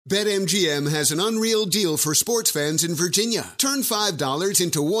BetMGM has an unreal deal for sports fans in Virginia. Turn $5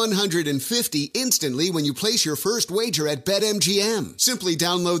 into $150 instantly when you place your first wager at BetMGM. Simply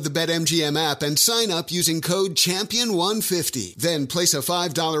download the BetMGM app and sign up using code Champion150. Then place a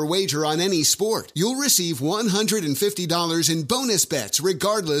 $5 wager on any sport. You'll receive $150 in bonus bets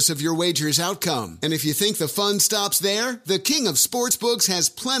regardless of your wager's outcome. And if you think the fun stops there, the King of Sportsbooks has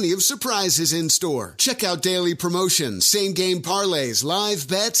plenty of surprises in store. Check out daily promotions, same-game parlays, live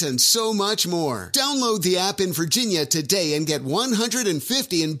bets, and so much more. Download the app in Virginia today and get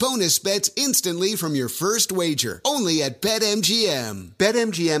 $150 in bonus bets instantly from your first wager. Only at BetMGM.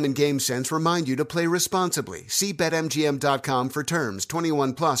 BetMGM and GameSense remind you to play responsibly. See BetMGM.com for terms.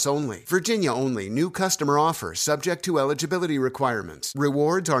 21 plus only. Virginia only. New customer offer. Subject to eligibility requirements.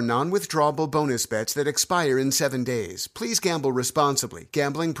 Rewards are non-withdrawable bonus bets that expire in 7 days. Please gamble responsibly.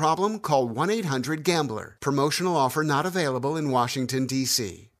 Gambling problem? Call 1-800-GAMBLER. Promotional offer not available in Washington,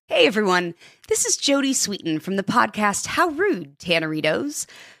 D.C. Hey everyone, this is Jody Sweeten from the podcast How Rude, Tanneritos.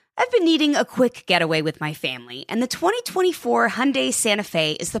 I've been needing a quick getaway with my family, and the 2024 Hyundai Santa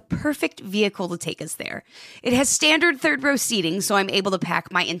Fe is the perfect vehicle to take us there. It has standard third-row seating, so I'm able to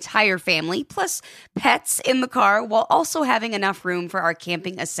pack my entire family, plus pets, in the car, while also having enough room for our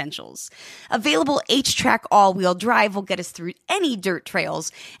camping essentials. Available H-Track all-wheel drive will get us through any dirt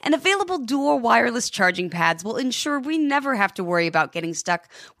trails, and available dual wireless charging pads will ensure we never have to worry about getting stuck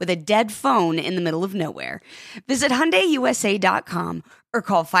with a dead phone in the middle of nowhere. Visit HyundaiUSA.com or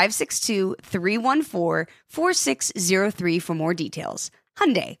call 562-314-4603 for more details.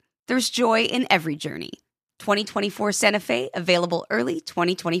 Hyundai, there's joy in every journey. 2024 Santa Fe, available early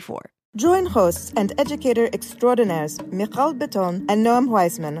 2024. Join hosts and educator extraordinaires Michal Beton and Noam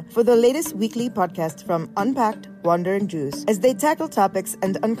Weissman for the latest weekly podcast from Unpacked Wandering Jews as they tackle topics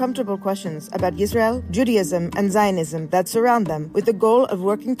and uncomfortable questions about Israel, Judaism, and Zionism that surround them, with the goal of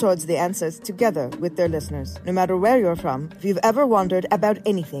working towards the answers together with their listeners. No matter where you're from, if you've ever wondered about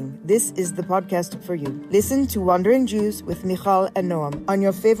anything, this is the podcast for you. Listen to Wandering Jews with Michal and Noam on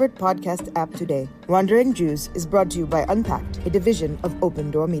your favorite podcast app today. Wandering Jews is brought to you by Unpacked, a division of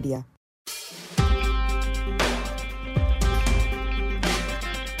Open Door Media.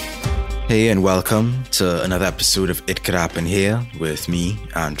 Hey, and welcome to another episode of It Could Happen Here with me,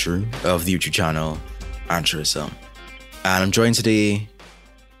 Andrew, of the YouTube channel Anarchism. And I'm joined today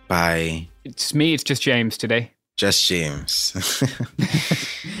by... It's me, it's just James today. Just James.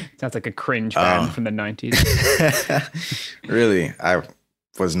 Sounds like a cringe band from the 90s. Really? I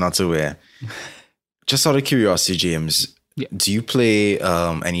was not aware. Just out of curiosity, James, do you play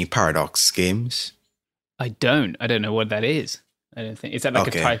any Paradox games? I don't know what that is. I don't think. Is that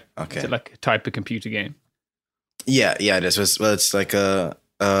like a type? Okay. Is it like a type of computer game? Yeah, it is. Well, it's like a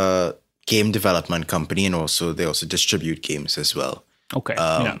game development company, and they also distribute games as well. Okay.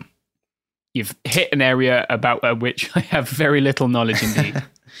 You've hit an area about which I have very little knowledge indeed.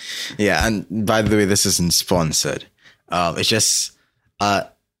 Yeah, and by the way, this isn't sponsored. It's just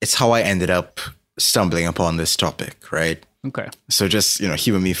it's how I ended up stumbling upon this topic, right? Okay. So just,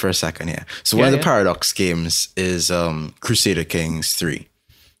 humor me for a second here. So one of the Paradox games is Crusader Kings 3,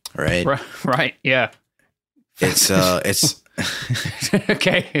 right? Right, yeah. It's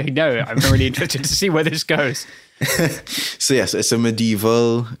okay, no, I'm really interested to see where this goes. So yes, it's a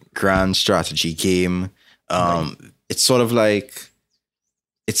medieval grand strategy game. Right. It's sort of like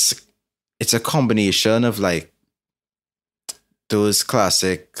it's a combination of like those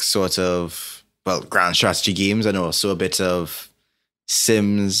classic sort of grand strategy games and also a bit of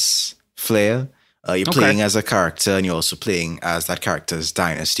Sims flair. You're playing as a character and you're also playing as that character's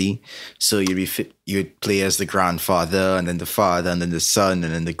dynasty. So you'd play as the grandfather and then the father and then the son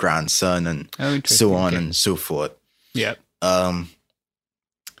and then the grandson and so on and so forth. Yeah.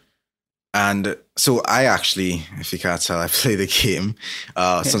 And so I actually, if you can't tell, I play the game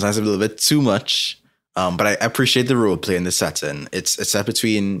sometimes a little bit too much. But I appreciate the role play in the setting. It's set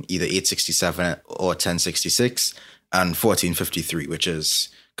between either 867 or 1066 and 1453, which is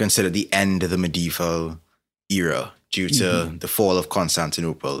considered the end of the medieval era due to the fall of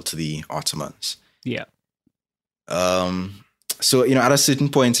Constantinople to the Ottomans. Yeah. So, at a certain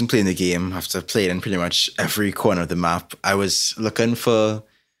point in playing the game, after playing in pretty much every corner of the map, I was looking for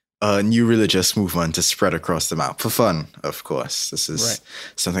a new religious movement to spread across the map for fun, of course. This is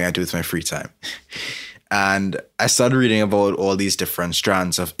something I do with my free time. And I started reading about all these different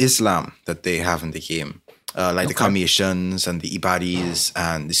strands of Islam that they have in the game, like the Karmatians and the Ibadis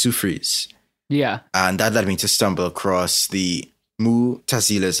and the Sufris. Yeah. And that led me to stumble across the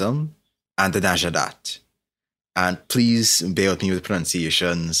Mu'tazilism and the Najadat. And please bear with me with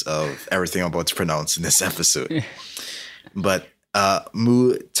pronunciations of everything I'm about to pronounce in this episode. But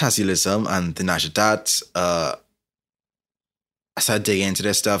Mu'tazilism and the Najadat. I started digging into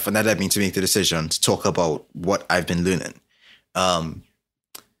this stuff, and that led me to make the decision to talk about what I've been learning. And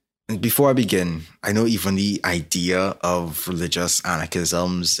before I begin, I know even the idea of religious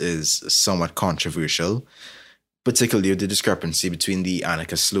anarchisms is somewhat controversial, particularly with the discrepancy between the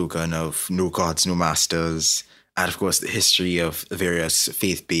anarchist slogan of no gods, no masters, and of course the history of various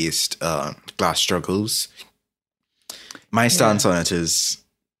faith-based class struggles. My stance on it is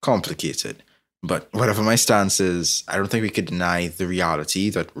complicated, but whatever my stance is, I don't think we could deny the reality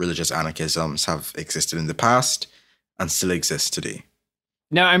that religious anarchisms have existed in the past and still exist today.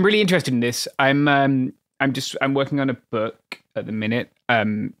 No, I'm really interested in this. I'm working on a book at the minute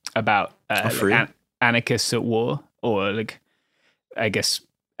about anarchists at war, or like, I guess,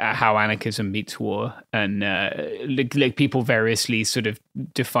 how anarchism meets war, and like people variously sort of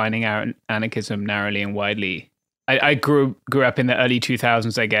defining out anarchism narrowly and widely. I grew up in the early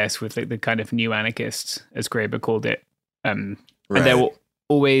 2000s, I guess, with like the kind of new anarchists, as Graeber called it, and they were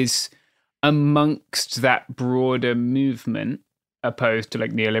always amongst that broader movement. Opposed to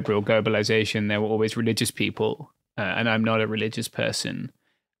like neoliberal globalization, there were always religious people, and I'm not a religious person.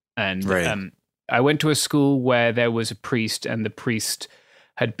 And I went to a school where there was a priest, and the priest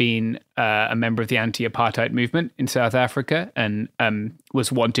had been a member of the anti-apartheid movement in South Africa, and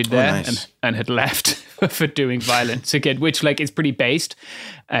was wanted there, and had left for doing violence again, which like is pretty based.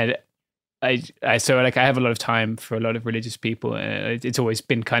 And I have a lot of time for a lot of religious people. It's always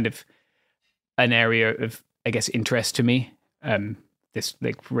been kind of an area of, I guess, interest to me. This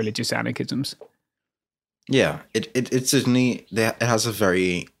like religious anarchisms. Yeah, it certainly it has a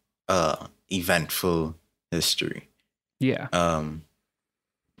very eventful history. Yeah.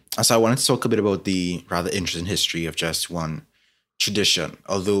 So I wanted to talk a bit about the rather interesting history of just one tradition.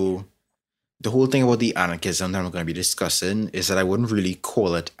 Although the whole thing about the anarchism that I'm going to be discussing is that I wouldn't really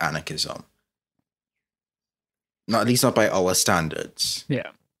call it anarchism. Not, at least not by our standards. Yeah.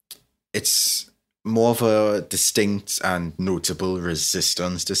 It's more of a distinct and notable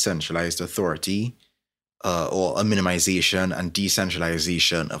resistance to centralized authority, or a minimization and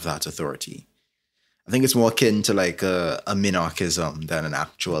decentralization of that authority. I think it's more akin to like a minarchism than an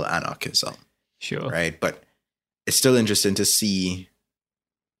actual anarchism. Sure. Right? But it's still interesting to see,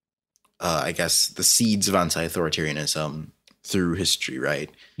 I guess, the seeds of anti-authoritarianism through history, right?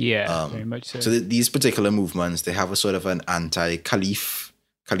 Yeah, very much so. So these particular movements, they have a sort of an anti-caliph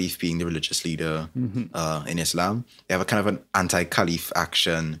being the religious leader in Islam. They have a kind of an anti-caliph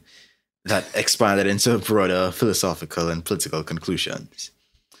action that expanded into broader philosophical and political conclusions.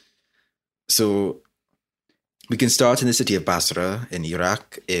 So we can start in the city of Basra in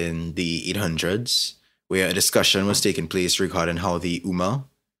Iraq in the 800s, where a discussion was taking place regarding how the Ummah,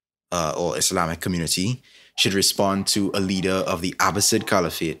 or Islamic community, should respond to a leader of the Abbasid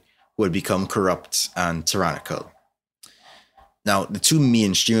Caliphate who had become corrupt and tyrannical. Now, the two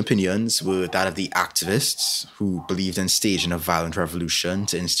mainstream opinions were that of the activists, who believed in staging a violent revolution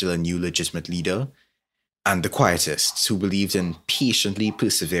to instill a new legitimate leader, and the quietists, who believed in patiently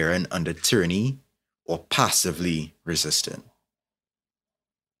persevering under tyranny or passively resisting.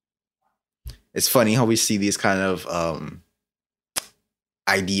 It's funny how we see these kind of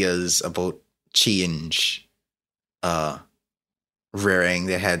ideas about change rearing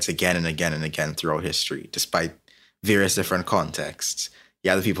their heads again and again and again throughout history, despite various different contexts.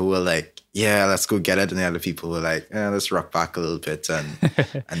 The other people were like, yeah, let's go get it. And the other people were like, let's rock back a little bit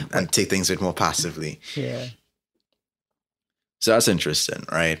and take things a bit more passively. Yeah. So that's interesting,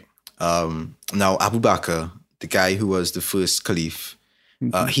 right? Now, Abu Bakr, the guy who was the first caliph,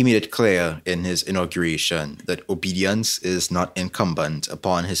 he made it clear in his inauguration that obedience is not incumbent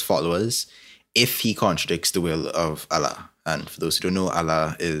upon his followers if he contradicts the will of Allah. And for those who don't know,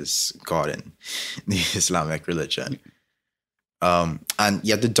 Allah is God in the Islamic religion. And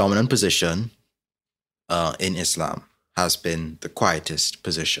yet the dominant position in Islam has been the quietist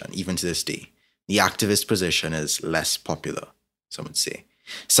position, even to this day. The activist position is less popular, some would say.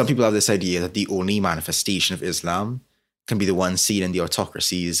 Some people have this idea that the only manifestation of Islam can be the one seen in the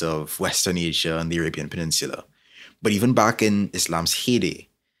autocracies of Western Asia and the Arabian Peninsula. But even back in Islam's heyday,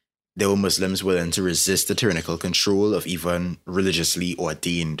 there were Muslims willing to resist the tyrannical control of even religiously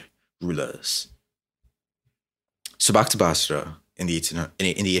ordained rulers. So back to Basra in the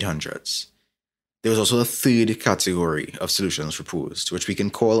 800s. There was also a third category of solutions proposed, which we can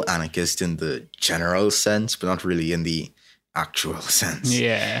call anarchist in the general sense, but not really in the actual sense.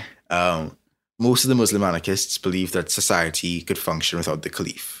 Yeah. Most of the Muslim anarchists believed that society could function without the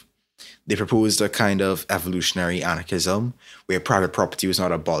caliph. They proposed a kind of evolutionary anarchism where private property was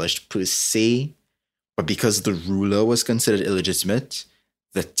not abolished per se, But because the ruler was considered illegitimate,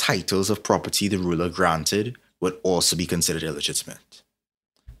 the titles of property the ruler granted would also be considered illegitimate.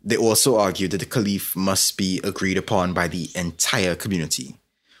 They also argued that the caliph must be agreed upon by the entire community,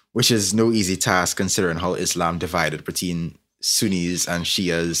 which is no easy task considering how Islam divided between Sunnis and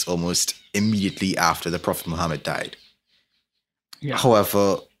Shias almost immediately after the Prophet Muhammad died. Yeah.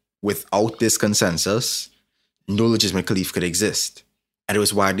 However, without this consensus, no legitimate caliph could exist, and it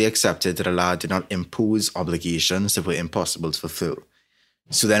was widely accepted that Allah did not impose obligations that were impossible to fulfill.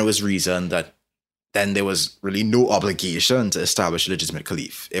 So then it was reasoned that then there was really no obligation to establish a legitimate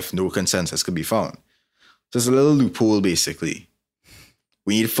caliph if no consensus could be found. So it's a little loophole, basically.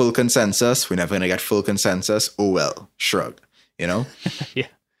 We need full consensus. We're never going to get full consensus. Oh well, shrug, you know? Yeah.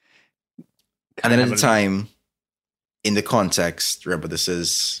 And then at the time, in the context, remember this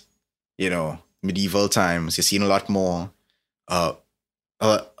is, medieval times, you're seeing a lot more,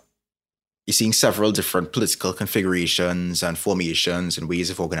 you're seeing several different political configurations and formations and ways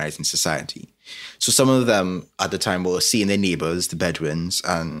of organizing society. So some of them at the time were seeing their neighbors, the Bedouins,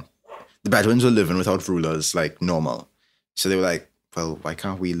 and the Bedouins were living without rulers like normal. So they were like, well, why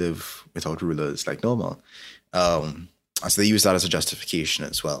can't we live without rulers like normal? And so they used that as a justification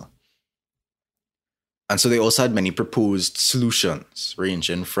as well. And so they also had many proposed solutions,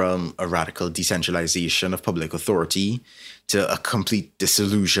 ranging from a radical decentralization of public authority to a complete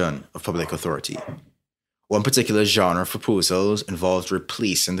dissolution of public authority. One particular genre of proposals involved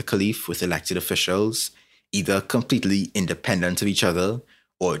replacing the caliph with elected officials, either completely independent of each other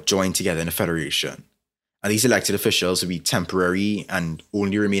or joined together in a federation. And these elected officials would be temporary and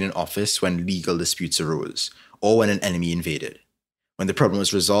only remain in office when legal disputes arose or when an enemy invaded. When the problem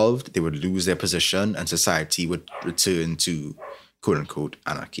was resolved, they would lose their position and society would return to quote-unquote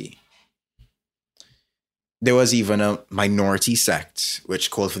anarchy. There was even a minority sect which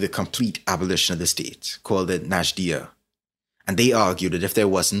called for the complete abolition of the state, called the Najdiya. And they argued that if there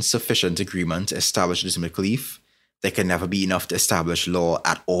wasn't sufficient agreement to establish a legitimate caliph, there could never be enough to establish law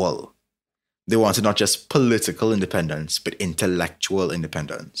at all. They wanted not just political independence, but intellectual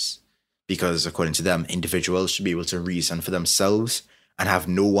independence. Because, according to them, individuals should be able to reason for themselves and have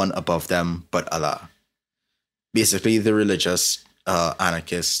no one above them but Allah. Basically, the religious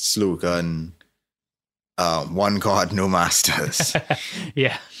anarchist slogan, one God, no masters.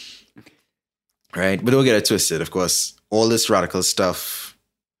 Yeah. Right? But don't get it twisted. Of course, all this radical stuff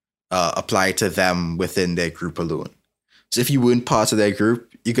applied to them within their group alone. So if you weren't part of their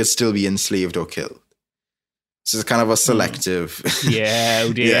group, you could still be enslaved or killed. So it's kind of a selective. Yeah,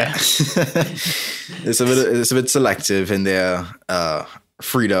 oh dear. Yeah. It's a bit selective in their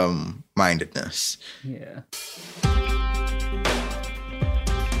freedom-mindedness. Yeah.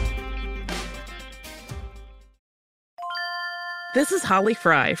 This is Holly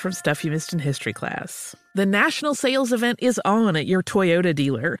Fry from Stuff You Missed in History class. The national sales event is on at your Toyota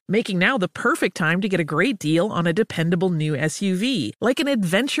dealer, making now the perfect time to get a great deal on a dependable new SUV, like an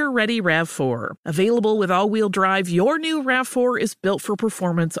adventure-ready RAV4. Available with all-wheel drive, your new RAV4 is built for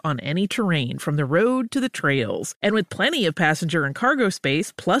performance on any terrain, from the road to the trails. And with plenty of passenger and cargo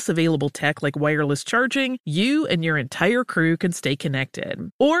space, plus available tech like wireless charging, you and your entire crew can stay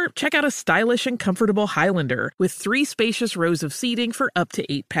connected. Or check out a stylish and comfortable Highlander with 3 spacious rows of seating for up to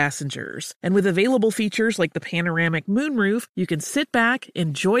 8 passengers. And with available features like the panoramic moonroof, you can sit back,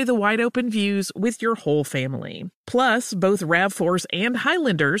 enjoy the wide-open views with your whole family. Plus, both RAV4s and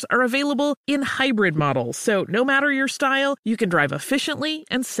Highlanders are available in hybrid models, so no matter your style, you can drive efficiently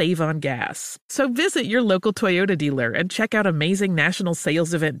and save on gas. So visit your local Toyota dealer and check out amazing national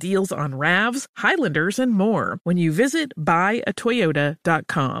sales event deals on RAVs, Highlanders, and more when you visit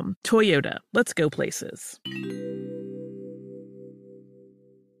buyatoyota.com. Toyota, let's go places.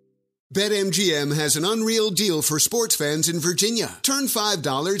 BetMGM has an unreal deal for sports fans in Virginia. Turn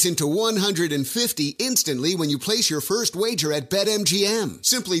 $5 into $150 instantly when you place your first wager at BetMGM.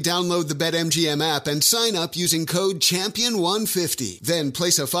 Simply download the BetMGM app and sign up using code CHAMPION150. Then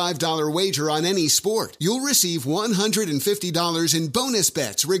place a $5 wager on any sport. You'll receive $150 in bonus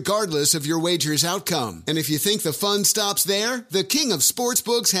bets regardless of your wager's outcome. And if you think the fun stops there, the king of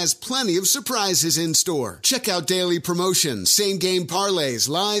sportsbooks has plenty of surprises in store. Check out daily promotions, same-game parlays,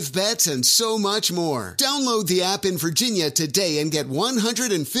 live bets, and so much more. Download the app in Virginia today and get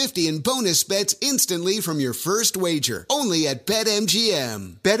 $150 in bonus bets instantly from your first wager. Only at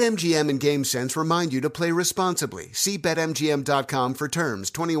BetMGM. BetMGM and GameSense remind you to play responsibly. See BetMGM.com for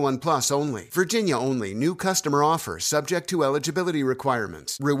terms. 21 plus only. Virginia only. New customer offer. Subject to eligibility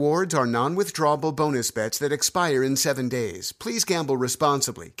requirements. Rewards are non-withdrawable bonus bets that expire in 7 days. Please gamble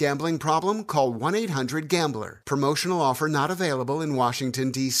responsibly. Gambling problem? Call 1-800-GAMBLER. Promotional offer not available in Washington,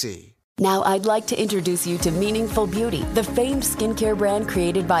 D.C. Now I'd like to introduce you to Meaningful Beauty, the famed skincare brand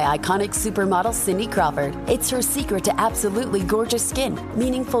created by iconic supermodel Cindy Crawford. It's her secret to absolutely gorgeous skin.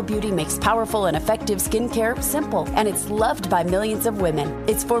 Meaningful Beauty makes powerful and effective skincare simple, and it's loved by millions of women.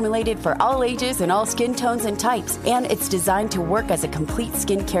 It's formulated for all ages and all skin tones and types, and it's designed to work as a complete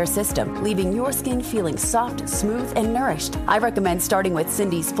skincare system, leaving your skin feeling soft, smooth, and nourished. I recommend starting with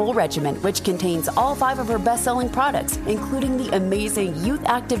Cindy's full regimen, which contains all 5 of her best-selling products, including the amazing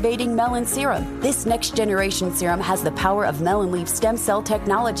youth-activating Melon Serum. This next-generation serum has the power of melon leaf stem cell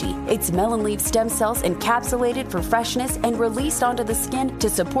technology. It's melon leaf stem cells encapsulated for freshness and released onto the skin to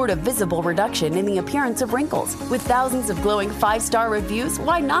support a visible reduction in the appearance of wrinkles. With thousands of glowing 5-star reviews,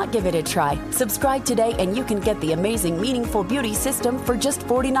 why not give it a try? Subscribe today and you can get the amazing Meaningful Beauty system for just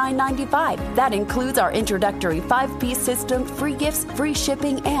 $49.95. That includes our introductory 5-piece system, free gifts, free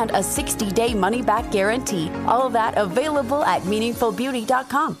shipping, and a 60-day money-back guarantee. All of that available at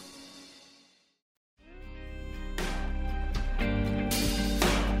meaningfulbeauty.com.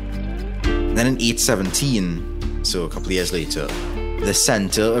 Then in 817, so a couple of years later, the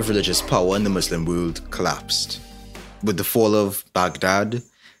center of religious power in the Muslim world collapsed. With the fall of Baghdad,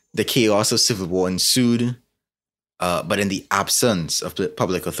 the chaos of civil war ensued, but in the absence of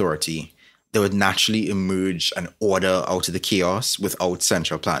public authority, there would naturally emerge an order out of the chaos without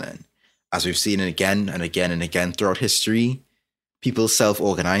central planning. As we've seen again and again and again throughout history, people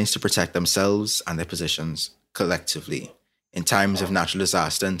self-organize to protect themselves and their positions collectively. In times of natural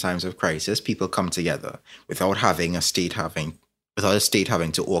disaster, in times of crisis, people come together without a state having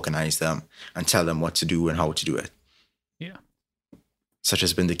to organize them and tell them what to do and how to do it. Yeah. Such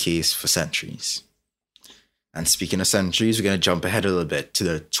has been the case for centuries. And speaking of centuries, we're going to jump ahead a little bit to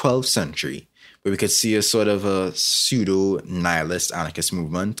the 12th century, where we could see a sort of a pseudo-nihilist anarchist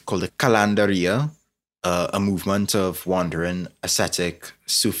movement called the Kalandaria, a movement of wandering ascetic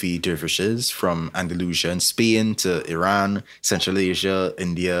Sufi dervishes from Andalusia and Spain to Iran, Central Asia,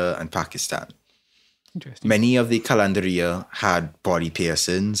 India, and Pakistan. Many of the Kalandaria had body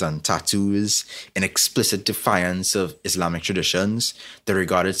piercings and tattoos in explicit defiance of Islamic traditions that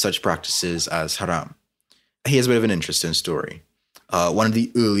regarded such practices as haram. Here's a bit of an interesting story. One of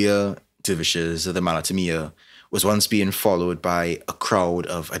the earlier dervishes of the Malatamia was once being followed by a crowd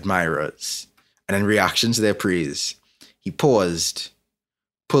of admirers. And in reaction to their praise, he paused,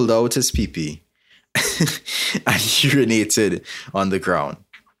 pulled out his pee-pee, and urinated on the ground.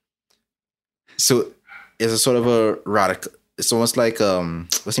 So it's a sort of a radical, it's almost like,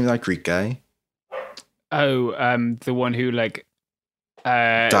 what's the name of that Greek guy? Oh, the one who like...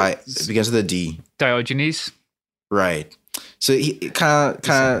 it begins with a D. Diogenes? Right. So he kind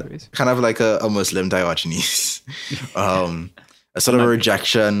of like a Muslim Diogenes. A sort of a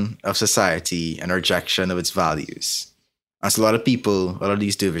rejection of society and a rejection of its values. As a lot of people, a lot of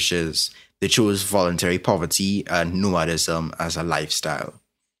these dervishes, they chose voluntary poverty and nomadism as a lifestyle.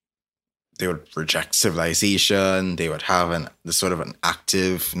 They would reject civilization. They would have the sort of an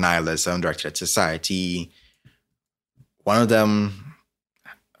active nihilism directed at society. One of them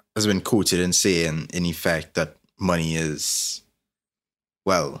has been quoted in saying, in effect, that money is,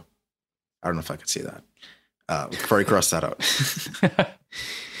 well, I don't know if I could say that. Before we cross that out,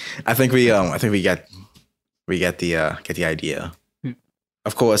 I think we get the idea.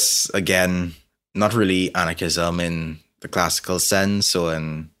 Of course, again, not really anarchism in the classical sense or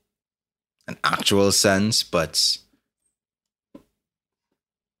in an actual sense, but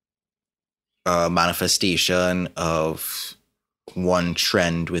a manifestation of one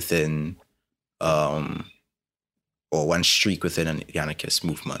trend within, or one streak within the anarchist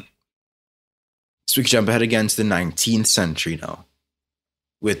movement. So we can jump ahead again to the 19th century now,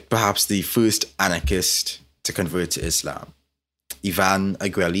 with perhaps the first anarchist to convert to Islam, Ivan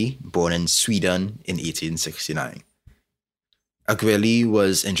Agueli, born in Sweden in 1869. Agueli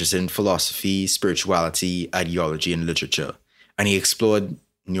was interested in philosophy, spirituality, ideology, and literature, and he explored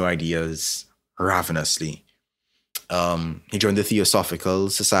new ideas ravenously. He joined the Theosophical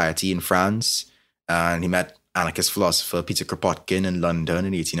Society in France, and he met anarchist philosopher Peter Kropotkin in London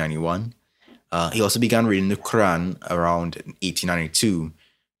in 1891. He also began reading the Quran around 1892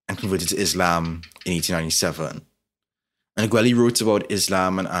 and converted to Islam in 1897. And Agueli wrote about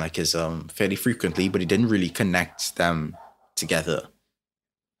Islam and anarchism fairly frequently, but he didn't really connect them together.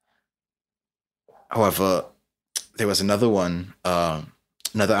 However, there was another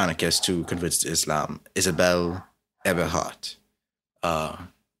anarchist who converted to Islam, Isabel Eberhardt.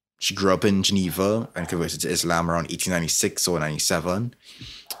 She grew up in Geneva and converted to Islam around 1896 or 97.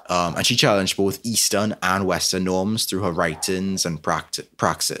 And she challenged both Eastern and Western norms through her writings and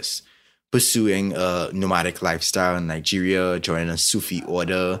praxis, pursuing a nomadic lifestyle in Nigeria, joining a Sufi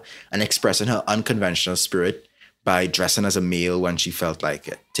order, and expressing her unconventional spirit by dressing as a male when she felt like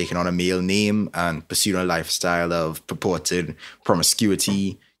it, taking on a male name and pursuing a lifestyle of purported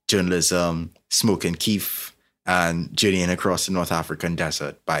promiscuity, journalism, smoking keef, and journeying across the North African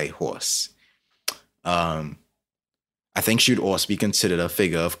desert by horse. I think she would also be considered a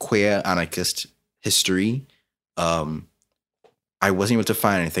figure of queer anarchist history. I wasn't able to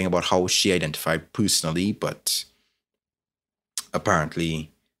find anything about how she identified personally, but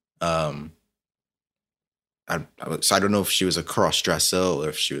apparently, so I don't know if she was a cross-dresser or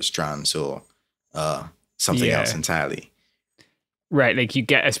if she was trans or something else entirely. Right, like you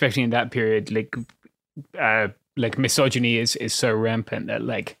get, especially in that period, like misogyny is so rampant that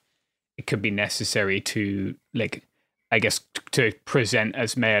like it could be necessary to like, I guess, to present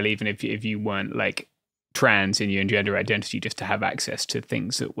as male, even if you weren't like trans in your gender identity, just to have access to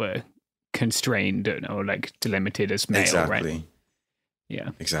things that were constrained or like delimited as male. Exactly. Right? Yeah,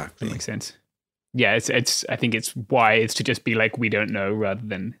 exactly. That makes sense. Yeah, it's. I think it's wise to just be like, we don't know, rather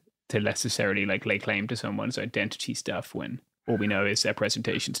than to necessarily like lay claim to someone's identity stuff when all we know is their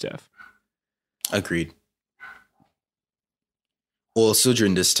presentation stuff. Agreed. Also,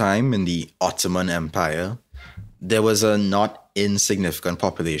 during this time in the Ottoman Empire, there was a not insignificant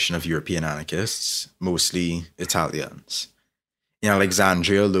population of European anarchists, mostly Italians. In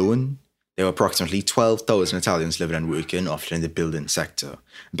Alexandria alone, there were approximately 12,000 Italians living and working, often in the building sector.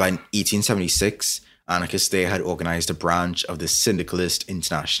 By 1876, anarchists there had organized a branch of the Syndicalist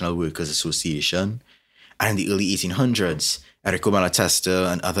International Workers Association, and in the early 1800s, Enrico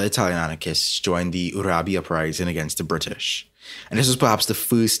Malatesta and other Italian anarchists joined the Urabi uprising against the British. And this was perhaps the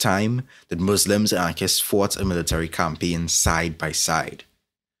first time that Muslims and anarchists fought a military campaign side by side.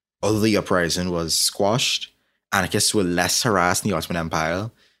 Although the uprising was squashed, anarchists were less harassed in the Ottoman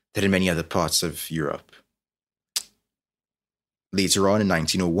Empire than in many other parts of Europe. Later on in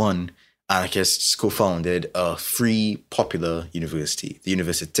 1901, anarchists co-founded a free popular university, the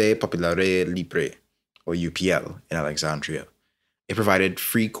Université Populaire Libre, or UPL, in Alexandria. It provided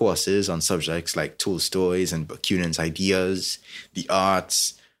free courses on subjects like Tolstoy's and Bakunin's ideas, the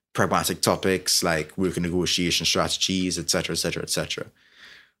arts, pragmatic topics like work and negotiation strategies, etc., etc., etc.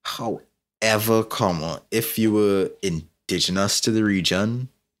 However, if you were indigenous to the region,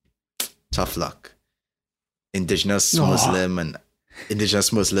 tough luck. Indigenous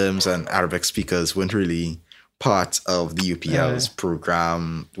Muslims and Arabic speakers weren't really part of the UPL's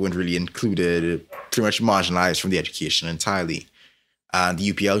program, weren't really included, pretty much marginalized from the education entirely. And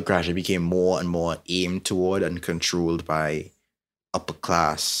the UPL gradually became more and more aimed toward and controlled by upper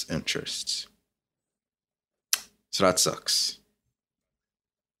class interests. So that sucks.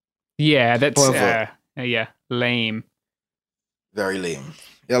 Yeah, that's lame. Very lame.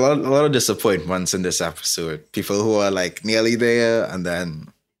 Yeah, a lot of disappointments in this episode. People who are like nearly there and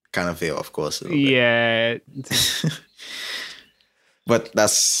then kind of fail, of course. Yeah. But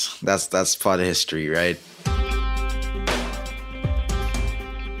that's part of history, right?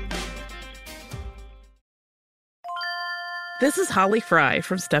 This is Holly Fry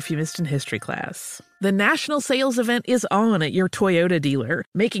from Stuff You Missed in History Class. The national sales event is on at your Toyota dealer,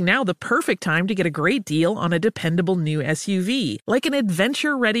 making now the perfect time to get a great deal on a dependable new SUV, like an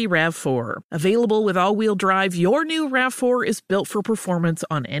adventure-ready RAV4. Available with all-wheel drive, your new RAV4 is built for performance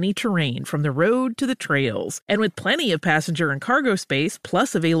on any terrain, from the road to the trails. And with plenty of passenger and cargo space,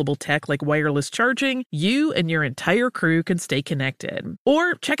 plus available tech like wireless charging, you and your entire crew can stay connected.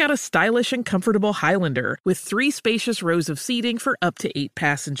 Or check out a stylish and comfortable Highlander with 3 spacious rows of seating for up to 8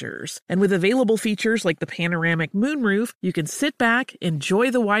 passengers. And with available features like the panoramic moonroof, you can sit back,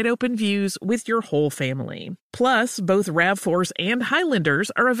 enjoy the wide open views with your whole family. Plus, both RAV4s and Highlanders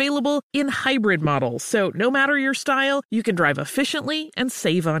are available in hybrid models, so no matter your style, you can drive efficiently and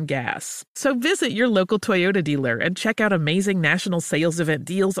save on gas. So visit your local Toyota dealer and check out amazing national sales event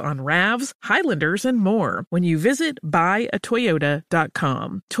deals on RAVs, Highlanders, and more when you visit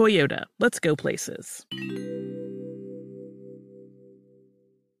buyatoyota.com. Toyota, let's go places.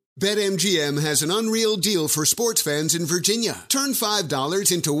 BetMGM has an unreal deal for sports fans in Virginia. Turn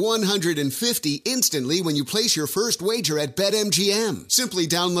 $5 into $150 instantly when you place your first wager at BetMGM. Simply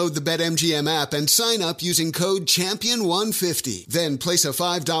download the BetMGM app and sign up using code CHAMPION150. Then place a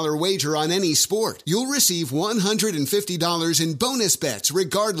 $5 wager on any sport. You'll receive $150 in bonus bets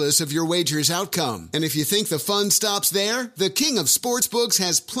regardless of your wager's outcome. And if you think the fun stops there, the King of Sportsbooks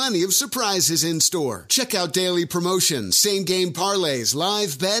has plenty of surprises in store. Check out daily promotions, same-game parlays,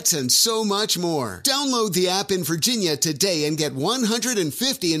 live bets, bets, and so much more. Download the app in Virginia today and get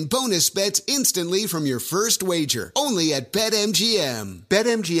 $150 in bonus bets instantly from your first wager. Only at BetMGM.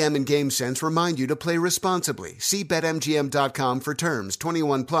 BetMGM and GameSense remind you to play responsibly. See BetMGM.com for terms.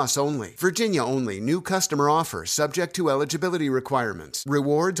 21 plus only. Virginia only. New customer offer. Subject to eligibility requirements.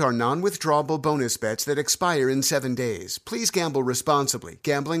 Rewards are non-withdrawable bonus bets that expire in 7 days. Please gamble responsibly.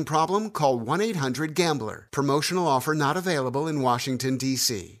 Gambling problem? Call 1-800-GAMBLER. Promotional offer not available in Washington,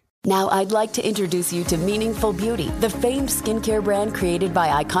 D.C. Now I'd like to introduce you to Meaningful Beauty, the famed skincare brand created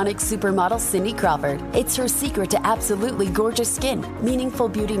by iconic supermodel Cindy Crawford. It's her secret to absolutely gorgeous skin. Meaningful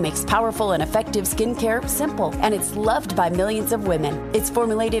Beauty makes powerful and effective skincare simple, and it's loved by millions of women. It's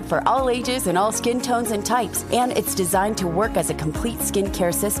formulated for all ages and all skin tones and types, and it's designed to work as a complete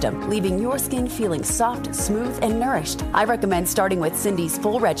skincare system, leaving your skin feeling soft, smooth, and nourished. I recommend starting with Cindy's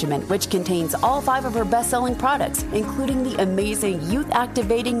full regimen, which contains all 5 of her best-selling products, including the amazing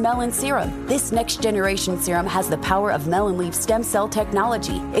youth-activating Melon Serum. This next-generation serum has the power of melon leaf stem cell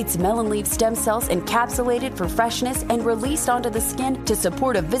technology. It's melon leaf stem cells encapsulated for freshness and released onto the skin to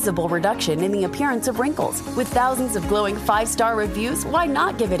support a visible reduction in the appearance of wrinkles. With thousands of glowing 5-star reviews, why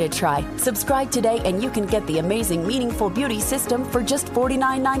not give it a try? Subscribe today and you can get the amazing Meaningful Beauty system for just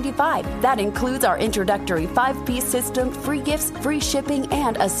 $49.95. That includes our introductory 5-piece system, free gifts, free shipping,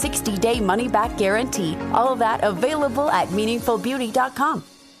 and a 60-day money-back guarantee. All of that available at meaningfulbeauty.com.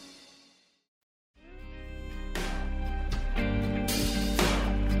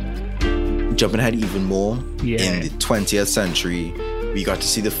 Jumping ahead even more, in the 20th century, we got to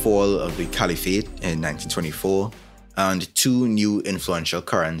see the fall of the Caliphate in 1924 and 2 new influential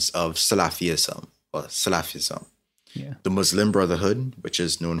currents of Salafism. Yeah. The Muslim Brotherhood, which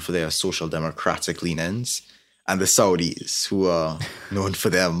is known for their social democratic leanings, and the Saudis, who are known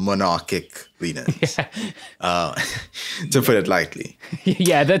for their monarchic leanings, to put it lightly.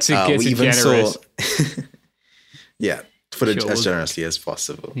 Yeah, that's generous. Put it as generously as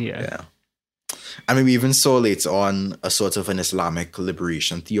possible. Yeah. I mean, we even saw later on a sort of an Islamic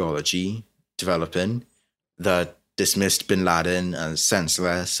liberation theology developing that dismissed bin Laden as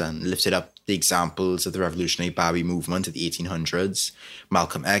senseless and lifted up the examples of the revolutionary Babi movement of the 1800s,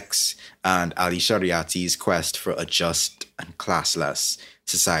 Malcolm X, and Ali Shariati's quest for a just and classless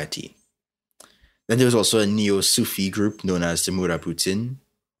society. Then there was also a neo-Sufi group known as the Murabitun,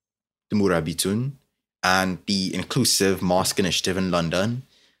 and the Inclusive Mosque Initiative in London,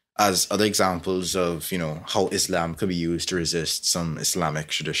 as other examples of, how Islam could be used to resist some Islamic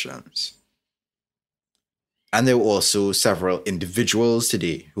traditions. And there were also several individuals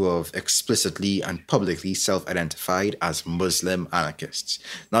today who have explicitly and publicly self-identified as Muslim anarchists.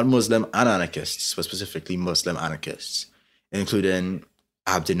 Not Muslim and anarchists, but specifically Muslim anarchists, including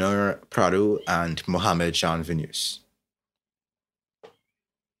Abdinur Prado and Mohammed Jean Venus.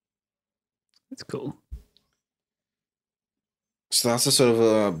 That's cool. So that's a sort of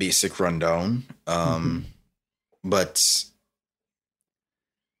a basic rundown. But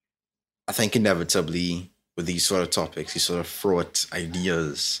I think inevitably with these sort of topics, these sort of fraught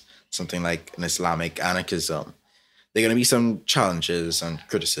ideas, something like an Islamic anarchism, there are going to be some challenges and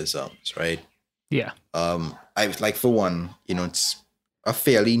criticisms, right? Yeah. For one, it's a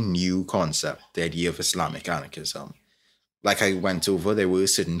fairly new concept, the idea of Islamic anarchism. Like I went over, there were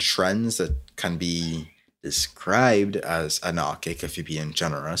certain trends that can be described as anarchic if you're being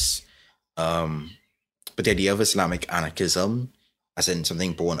generous. But the idea of Islamic anarchism, as in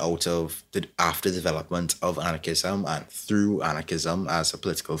something born out of the after development of anarchism and through anarchism as a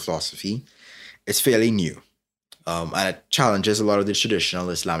political philosophy, it's fairly new. And it challenges a lot of the traditional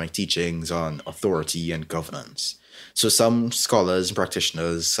Islamic teachings on authority and governance. So some scholars and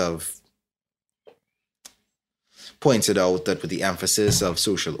practitioners have pointed out that with the emphasis of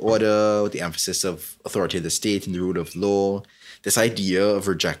social order, with the emphasis of authority of the state and the rule of law, this idea of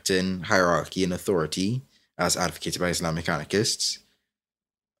rejecting hierarchy and authority, as advocated by Islamic anarchists,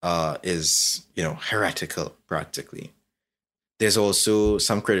 is, heretical, practically. There's also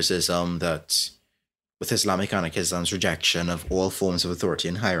some criticism that with Islamic anarchism's rejection of all forms of authority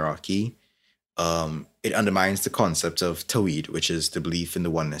and hierarchy, it undermines the concept of Tawhid, which is the belief in the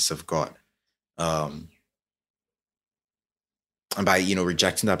oneness of God. And by,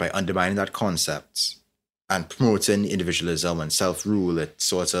 rejecting that, by undermining that concept and promoting individualism and self-rule, it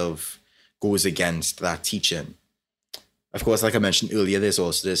sort of goes against that teaching. Of course, like I mentioned earlier, there's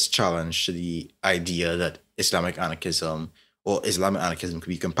also this challenge to the idea that Islamic anarchism or Islamic anarchism could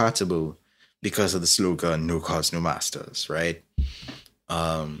be compatible because of the slogan, no gods, no masters, right?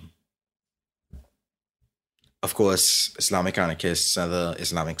 Of course, Islamic anarchists and the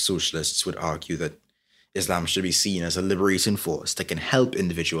Islamic socialists would argue that Islam should be seen as a liberating force that can help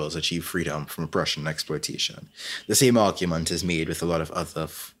individuals achieve freedom from oppression and exploitation. The same argument is made with a lot of other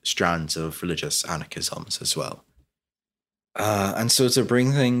strands of religious anarchisms as well. And so to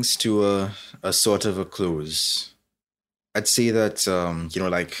bring things to a sort of a close, I'd say that,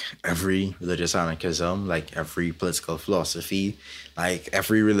 like every religious anarchism, like every political philosophy, like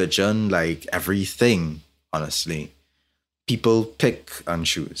every religion, like everything, honestly, people pick and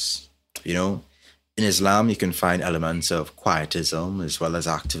choose, In Islam, you can find elements of quietism as well as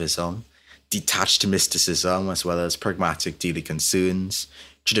activism, detached mysticism as well as pragmatic daily concerns,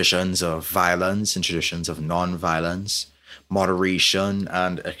 traditions of violence and traditions of non-violence, moderation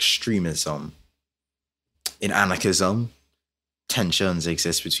and extremism. In anarchism, tensions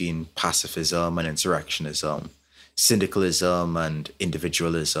exist between pacifism and insurrectionism, syndicalism and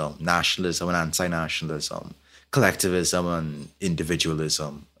individualism, nationalism and anti-nationalism, collectivism and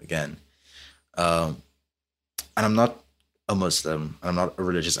individualism, again. And I'm not a Muslim, I'm not a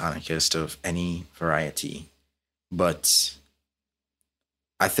religious anarchist of any variety, but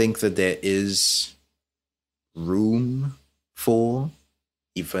I think that there is room for,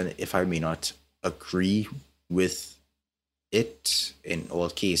 even if I may not agree with it in all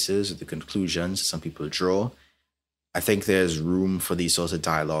cases, the conclusions some people draw, I think there's room for these sorts of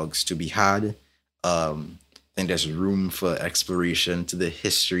dialogues to be had. I think there's room for exploration to the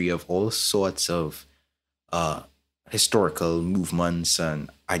history of all sorts of historical movements and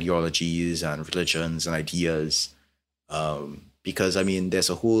ideologies and religions and ideas. Because, there's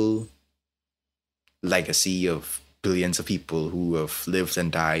a whole legacy of billions of people who have lived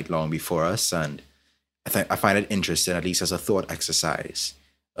and died long before us. And I find it interesting, at least as a thought exercise,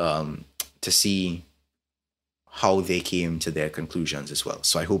 to see how they came to their conclusions as well.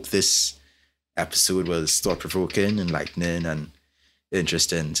 So I hope this episode was thought-provoking, enlightening, and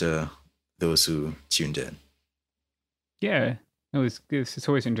interesting to those who tuned in. Yeah, it's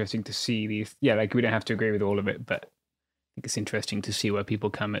always interesting to see these. Yeah, like we don't have to agree with all of it, but I think it's interesting to see where people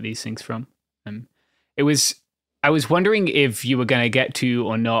come at these things from. I was wondering if you were going to get to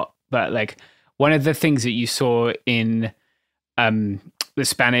or not, but like one of the things that you saw in the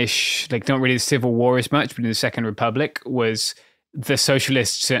Spanish, like not really the Civil War as much, but in the Second Republic, was the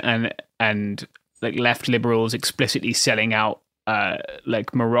socialists and like left liberals explicitly selling out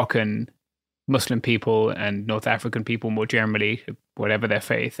like Moroccan Muslim people and North African people more generally, whatever their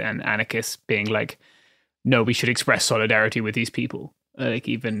faith, and anarchists being like, no, we should express solidarity with these people, like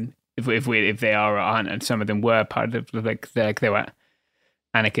even if they are or aren't, and some of them were part of they were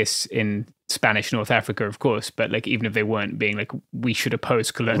anarchists in Spanish North Africa, of course, but like even if they weren't, being like, we should oppose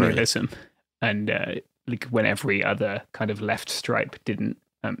colonialism, right. And like when every other kind of left stripe didn't,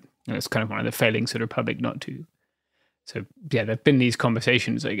 it's kind of one of the failings of the Republic not to. So yeah, there've been these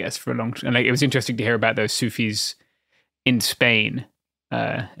conversations, I guess, for a long time. And like it was interesting to hear about those Sufis in Spain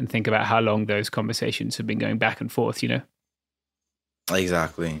and think about how long those conversations have been going back and forth,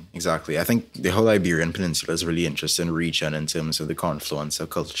 Exactly. I think the whole Iberian Peninsula is a really interesting region in terms of the confluence of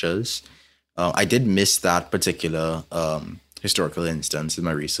cultures. I did miss that particular historical instance in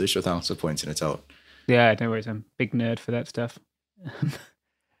my research, so thanks for pointing it out. Yeah, no worries. I'm a big nerd for that stuff.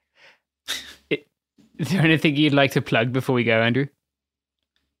 Is there anything you'd like to plug before we go, Andrew?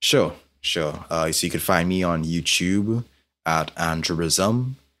 Sure. So you could find me on YouTube at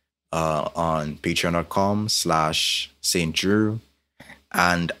Andrewism, on patreon.com/St. Drew.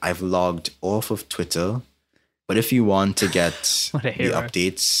 And I've logged off of Twitter. But if you want to get the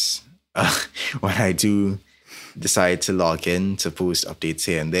updates, when I do decide to log in to post updates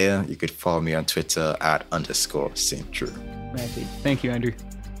here and there, you could follow me on Twitter at _St. Drew. Thank you, Andrew.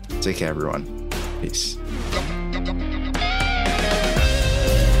 Take care, everyone. Peace.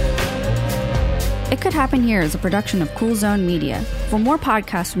 It Could Happen Here is a production of Cool Zone Media. For more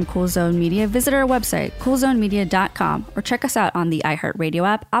podcasts from Cool Zone Media, visit our website, coolzonemedia.com, or check us out on the iHeartRadio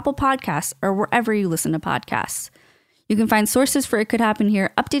app, Apple Podcasts, or wherever you listen to podcasts. You can find sources for It Could Happen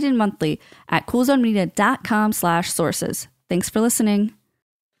Here updated monthly at coolzonemedia.com/sources. Thanks for listening.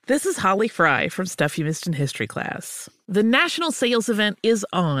 This is Holly Fry from Stuff You Missed in History Class. The national sales event is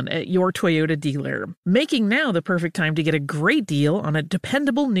on at your Toyota dealer, making now the perfect time to get a great deal on a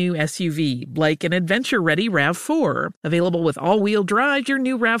dependable new SUV, like an adventure-ready RAV4. Available with all-wheel drive, your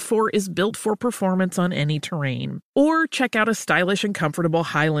new RAV4 is built for performance on any terrain. Or check out a stylish and comfortable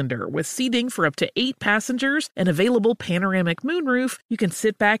Highlander with seating for up to 8 passengers and available panoramic moonroof. You can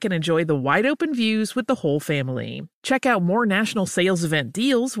sit back and enjoy the wide-open views with the whole family. Check out more national sales event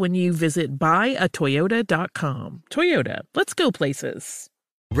deals when you visit buyatoyota.com. Toyota, let's go places.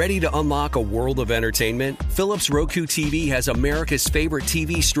 Ready to unlock a world of entertainment? Philips Roku TV has America's favorite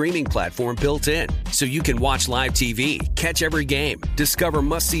TV streaming platform built in, so you can watch live TV, catch every game, discover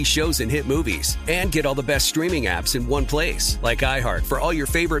must-see shows and hit movies, and get all the best streaming apps in one place, like iHeart for all your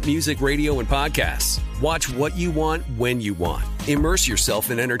favorite music, radio, and podcasts. Watch what you want, when you want. Immerse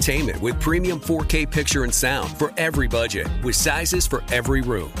yourself in entertainment with premium 4K picture and sound for every budget, with sizes for every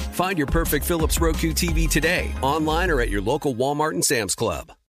room. Find your perfect Philips Roku TV today, online or at your local Walmart and Sam's Club.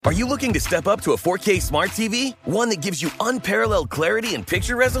 Are you looking to step up to a 4K smart TV? One that gives you unparalleled clarity and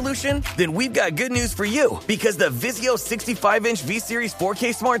picture resolution? Then we've got good news for you, because the Vizio 65-inch V-Series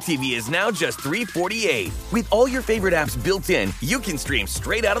 4K smart TV is now just $348. With all your favorite apps built in, you can stream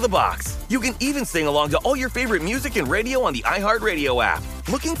straight out of the box. You can even sing along to all your favorite music and radio on the iHeartRadio app.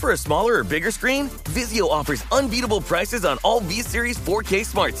 Looking for a smaller or bigger screen? Vizio offers unbeatable prices on all V-Series 4K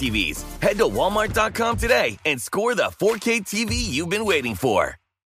smart TVs. Head to Walmart.com today and score the 4K TV you've been waiting for.